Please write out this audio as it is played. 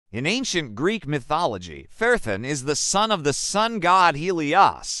In ancient Greek mythology, Phaethon is the son of the sun god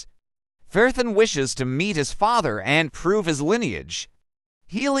Helios. Phaethon wishes to meet his father and prove his lineage.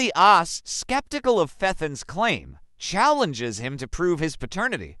 Helios, skeptical of Phaethon's claim, challenges him to prove his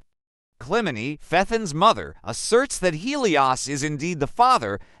paternity. Clymene, Phaethon's mother, asserts that Helios is indeed the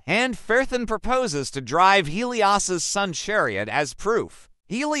father, and Phaethon proposes to drive Helios's son Chariot as proof.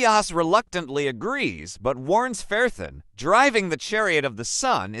 Helios reluctantly agrees, but warns Phaethon, driving the chariot of the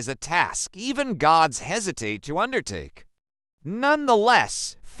sun is a task even gods hesitate to undertake.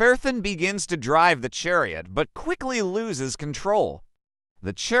 Nonetheless, Phaethon begins to drive the chariot, but quickly loses control.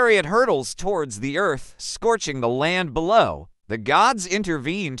 The chariot hurtles towards the earth, scorching the land below. The gods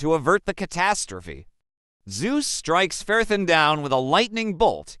intervene to avert the catastrophe. Zeus strikes Phaethon down with a lightning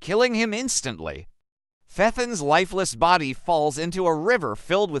bolt, killing him instantly. Phaethon's lifeless body falls into a river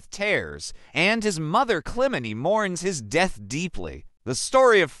filled with tears, and his mother Clymene mourns his death deeply. The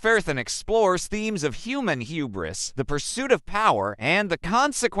story of Phaethon explores themes of human hubris, the pursuit of power, and the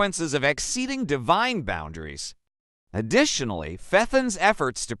consequences of exceeding divine boundaries. Additionally, Phaethon's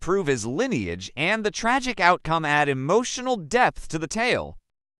efforts to prove his lineage and the tragic outcome add emotional depth to the tale.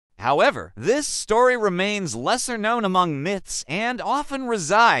 However, this story remains lesser known among myths and often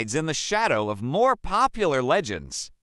resides in the shadow of more popular legends.